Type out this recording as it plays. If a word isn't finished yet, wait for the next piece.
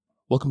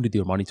Welcome to the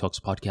Armani Talks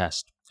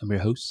podcast. I'm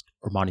your host,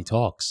 Armani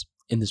Talks.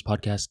 In this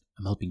podcast,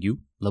 I'm helping you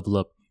level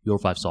up your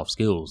 5 soft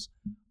skills: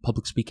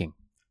 public speaking,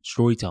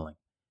 storytelling,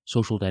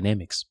 social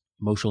dynamics,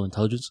 emotional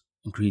intelligence,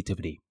 and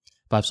creativity.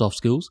 5 soft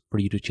skills for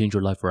you to change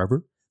your life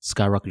forever,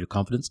 skyrocket your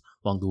confidence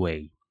along the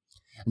way.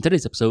 In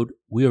today's episode,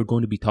 we are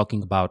going to be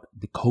talking about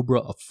the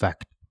Cobra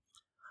effect.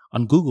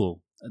 On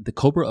Google, the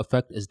Cobra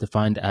effect is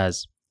defined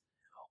as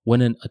when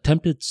an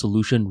attempted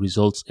solution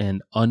results in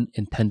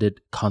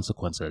unintended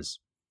consequences.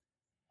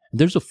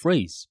 There's a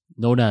phrase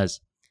known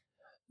as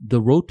the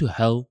road to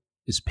hell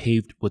is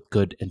paved with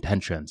good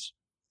intentions.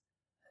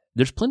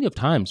 There's plenty of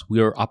times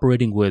we are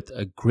operating with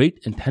a great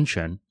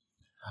intention,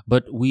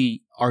 but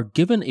we are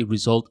given a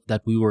result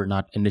that we were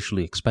not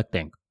initially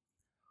expecting.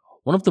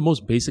 One of the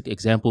most basic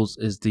examples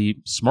is the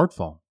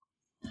smartphone.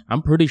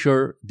 I'm pretty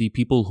sure the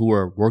people who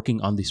are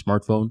working on the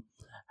smartphone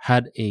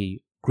had a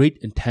great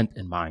intent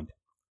in mind.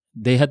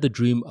 They had the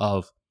dream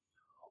of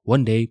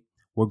one day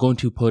we're going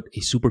to put a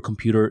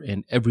supercomputer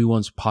in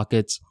everyone's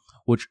pockets,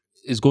 which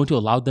is going to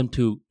allow them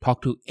to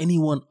talk to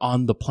anyone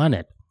on the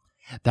planet.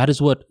 That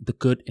is what the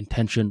good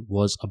intention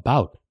was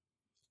about.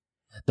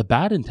 The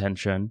bad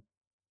intention,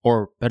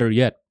 or better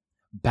yet,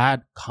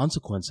 bad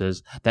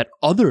consequences that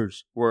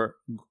others were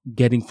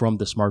getting from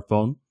the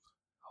smartphone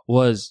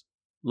was,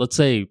 let's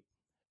say,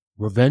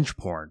 revenge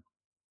porn,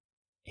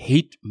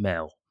 hate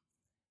mail,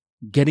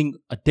 getting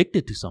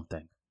addicted to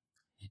something.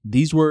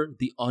 These were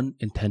the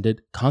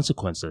unintended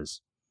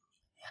consequences.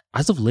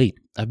 As of late,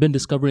 I've been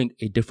discovering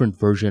a different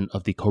version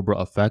of the Cobra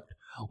effect,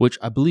 which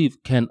I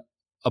believe can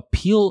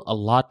appeal a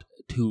lot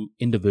to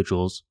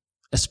individuals,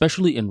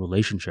 especially in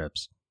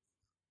relationships.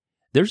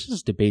 There's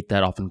this debate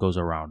that often goes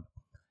around.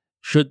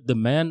 Should the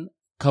man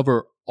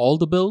cover all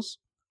the bills,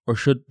 or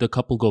should the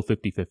couple go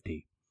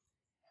 50-50?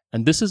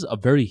 And this is a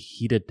very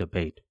heated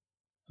debate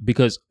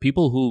because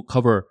people who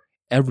cover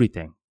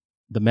everything,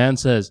 the man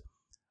says,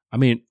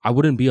 I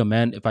wouldn't be a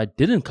man if I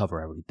didn't cover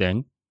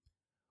everything.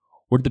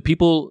 Where the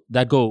people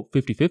that go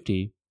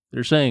 50-50,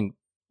 they're saying,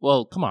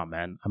 well, come on,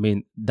 man.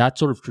 That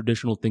sort of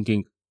traditional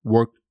thinking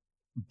worked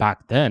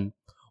back then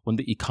when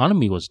the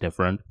economy was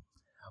different.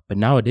 But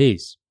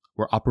nowadays,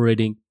 we're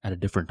operating at a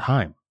different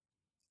time.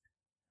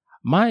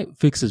 My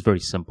fix is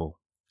very simple.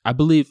 I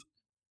believe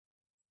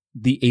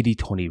the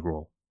 80-20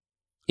 rule.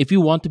 If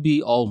you want to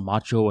be all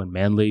macho and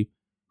manly,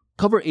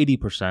 cover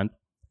 80%.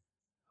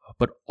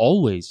 But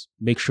always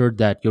make sure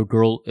that your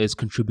girl is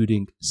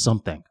contributing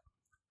something.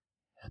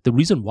 The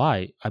reason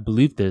why I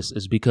believe this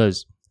is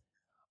because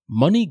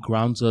money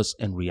grounds us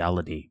in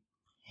reality.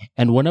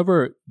 And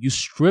whenever you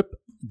strip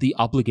the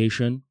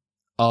obligation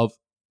of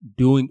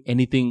doing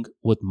anything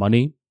with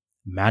money,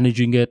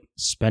 managing it,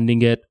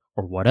 spending it,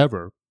 or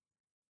whatever,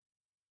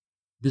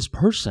 this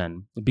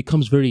person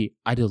becomes very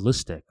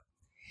idealistic.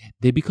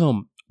 They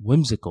become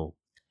whimsical.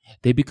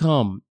 They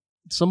become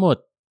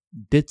somewhat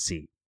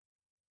ditzy.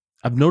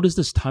 I've noticed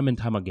this time and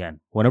time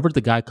again. Whenever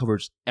the guy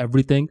covers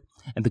everything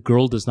and the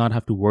girl does not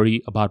have to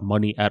worry about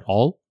money at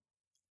all,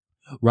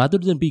 rather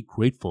than be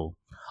grateful,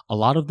 a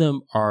lot of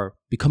them are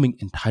becoming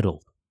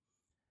entitled.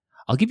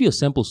 I'll give you a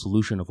sample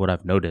solution of what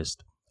I've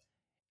noticed.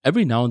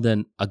 Every now and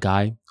then, a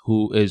guy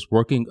who is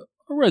working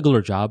a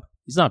regular job,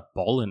 he's not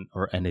balling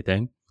or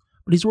anything,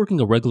 but he's working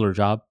a regular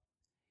job,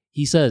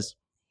 he says,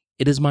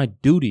 "It is my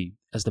duty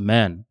as the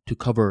man to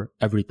cover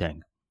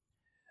everything."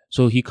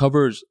 So he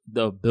covers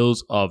the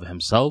bills of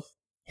himself,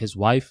 his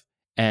wife,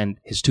 and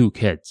his 2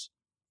 kids.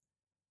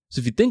 So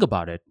if you think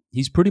about it,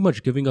 he's pretty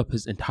much giving up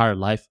his entire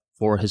life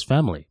for his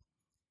family.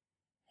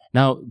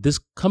 Now, this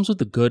comes with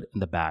the good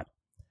and the bad.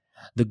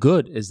 The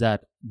good is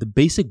that the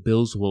basic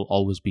bills will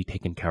always be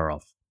taken care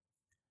of.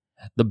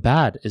 The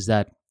bad is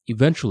that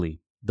eventually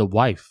the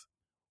wife,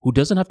 who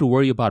doesn't have to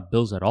worry about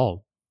bills at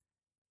all,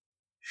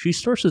 she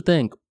starts to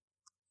think,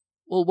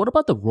 well, what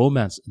about the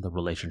romance in the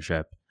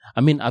relationship?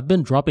 I've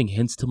been dropping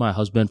hints to my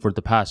husband for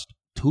the past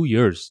 2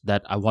 years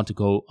that I want to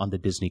go on the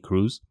Disney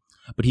cruise,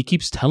 but he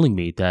keeps telling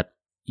me that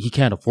he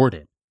can't afford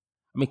it.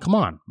 Come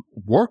on,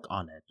 work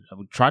on it.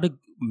 Try to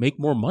make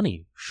more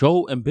money,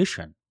 show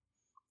ambition.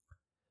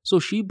 So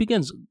she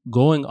begins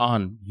going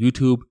on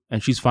YouTube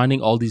and she's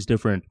finding all these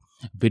different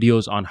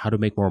videos on how to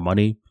make more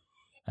money.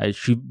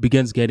 She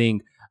begins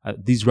getting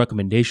these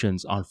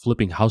recommendations on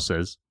flipping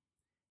houses.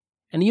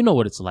 And you know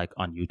what it's like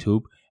on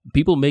YouTube.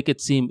 People make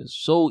it seem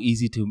so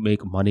easy to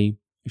make money.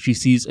 She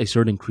sees a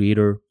certain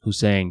creator who's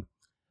saying,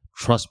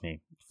 trust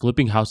me,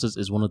 flipping houses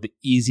is one of the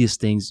easiest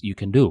things you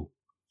can do.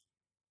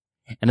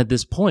 And at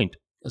this point,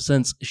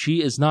 since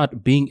she is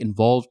not being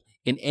involved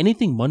in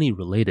anything money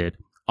related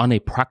on a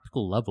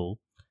practical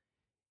level,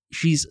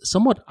 she's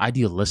somewhat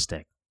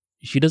idealistic.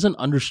 She doesn't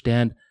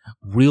understand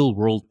real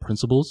world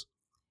principles.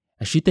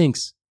 And she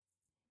thinks,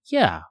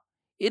 yeah,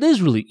 it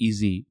is really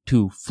easy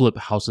to flip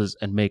houses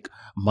and make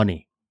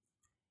money.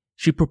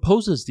 She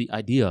proposes the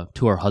idea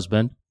to her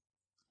husband,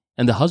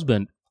 and the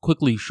husband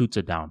quickly shoots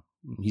it down.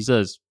 He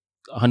says,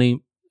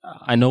 honey,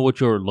 I know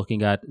what you're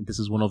looking at. This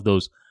is one of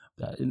those.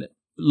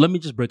 Let me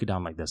just break it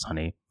down like this,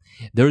 honey.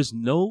 There is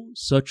no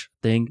such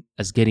thing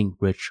as getting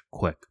rich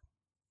quick.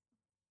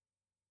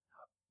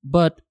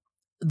 But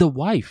the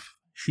wife,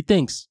 she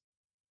thinks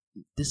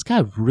this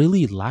guy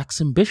really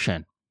lacks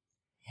ambition.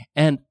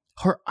 And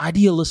her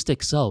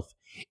idealistic self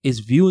is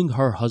viewing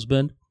her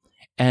husband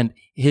and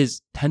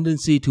his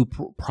tendency to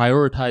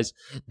prioritize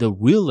the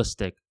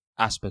realistic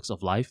aspects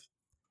of life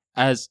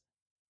as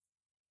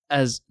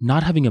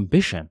not having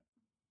ambition.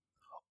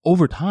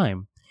 Over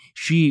time,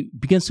 she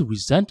begins to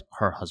resent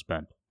her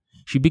husband.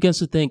 She begins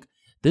to think,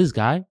 this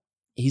guy,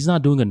 he's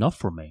not doing enough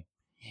for me.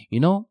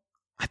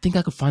 I think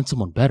I could find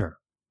someone better.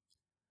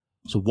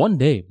 So one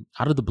day,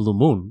 out of the blue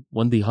moon,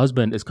 when the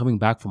husband is coming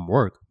back from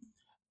work,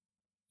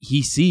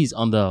 he sees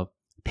on the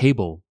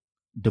table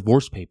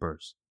divorce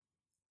papers.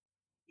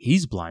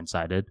 He's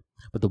blindsided,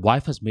 but the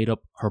wife has made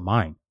up her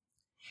mind.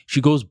 She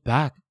goes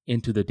back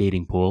into the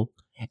dating pool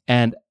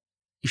and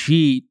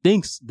she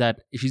thinks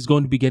that she's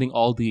going to be getting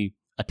all the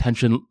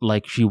attention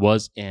like she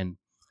was in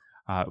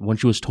when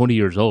she was 20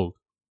 years old.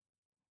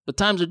 But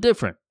times are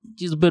different.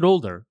 She's a bit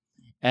older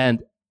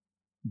and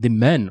the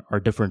men are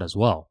different as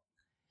well.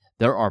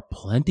 There are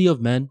plenty of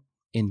men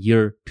in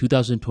year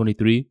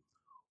 2023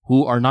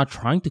 who are not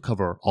trying to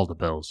cover all the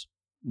bills.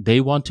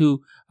 They want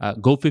to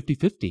go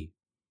 50-50.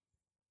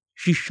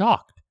 She's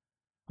shocked.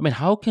 I mean,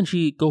 how can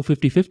she go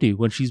 50-50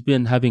 when she's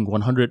been having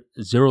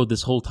 100-0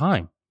 this whole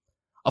time?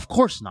 Of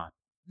course not.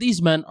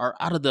 These men are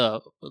out of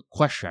the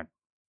question.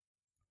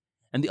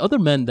 And the other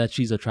men that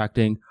she's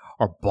attracting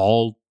are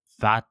bald,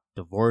 fat,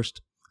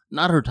 divorced,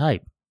 not her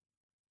type.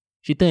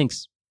 She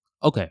thinks,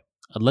 okay,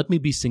 let me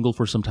be single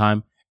for some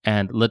time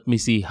and let me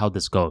see how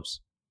this goes.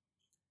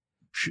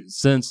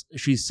 Since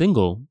she's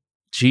single,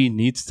 she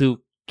needs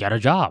to get a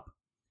job.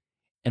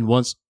 And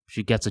once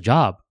she gets a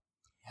job,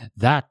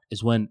 that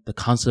is when the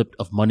concept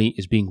of money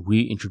is being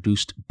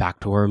reintroduced back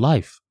to her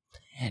life.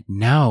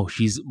 Now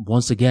she's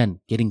once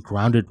again getting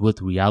grounded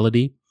with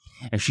reality,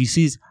 and she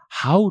sees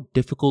how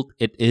difficult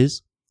it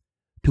is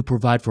to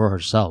provide for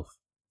herself.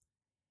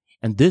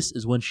 And this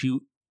is when she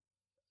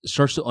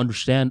starts to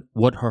understand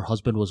what her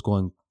husband was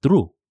going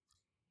through.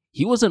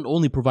 He wasn't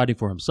only providing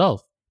for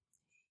himself,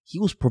 he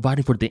was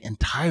providing for the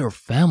entire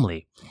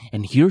family.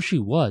 And here she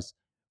was,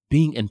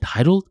 being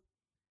entitled.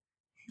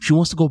 She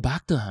wants to go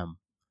back to him.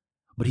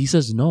 But he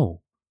says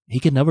no, he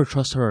can never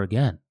trust her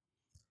again.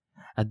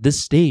 At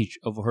this stage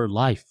of her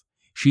life,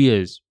 she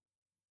is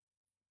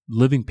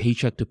living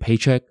paycheck to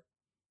paycheck.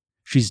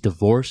 She's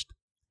divorced.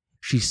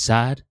 She's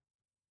sad.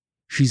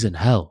 She's in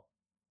hell.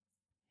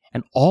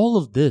 And all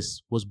of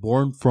this was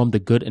born from the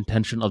good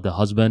intention of the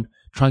husband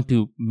trying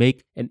to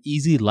make an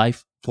easy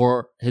life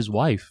for his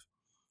wife.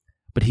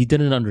 But he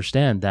didn't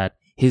understand that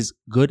his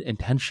good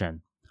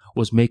intention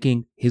was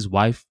making his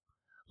wife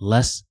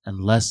less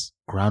and less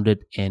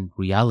grounded in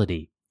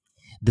reality.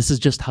 This is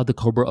just how the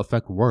Cobra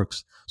effect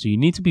works. So you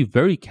need to be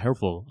very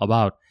careful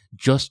about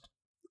just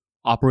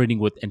operating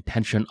with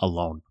intention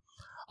alone.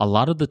 A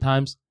lot of the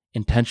times,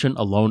 intention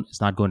alone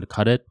is not going to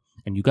cut it.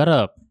 And you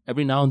gotta,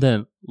 every now and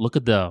then, look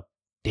at the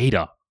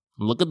data.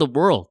 Look at the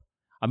world.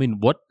 I mean,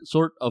 what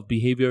sort of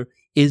behavior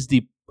is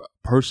the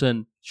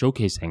person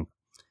showcasing?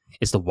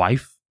 Is the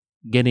wife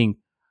getting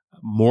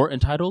more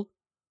entitled?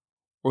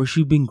 Or is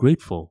she being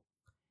grateful?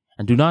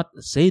 And do not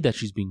say that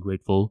she's being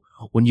grateful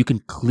when you can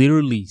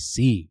clearly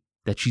see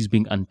that she's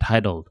being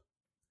entitled.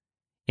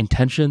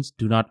 Intentions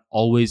do not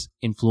always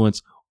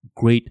influence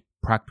great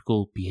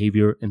practical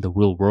behavior in the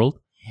real world.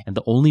 And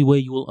the only way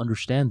you will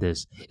understand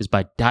this is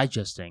by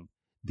digesting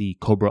the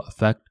Cobra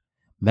effect,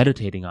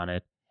 meditating on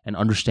it, and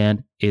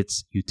understand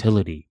its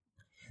utility.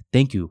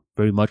 Thank you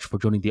very much for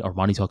joining the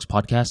Armani Talks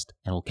podcast,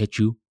 and we'll catch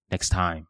you next time.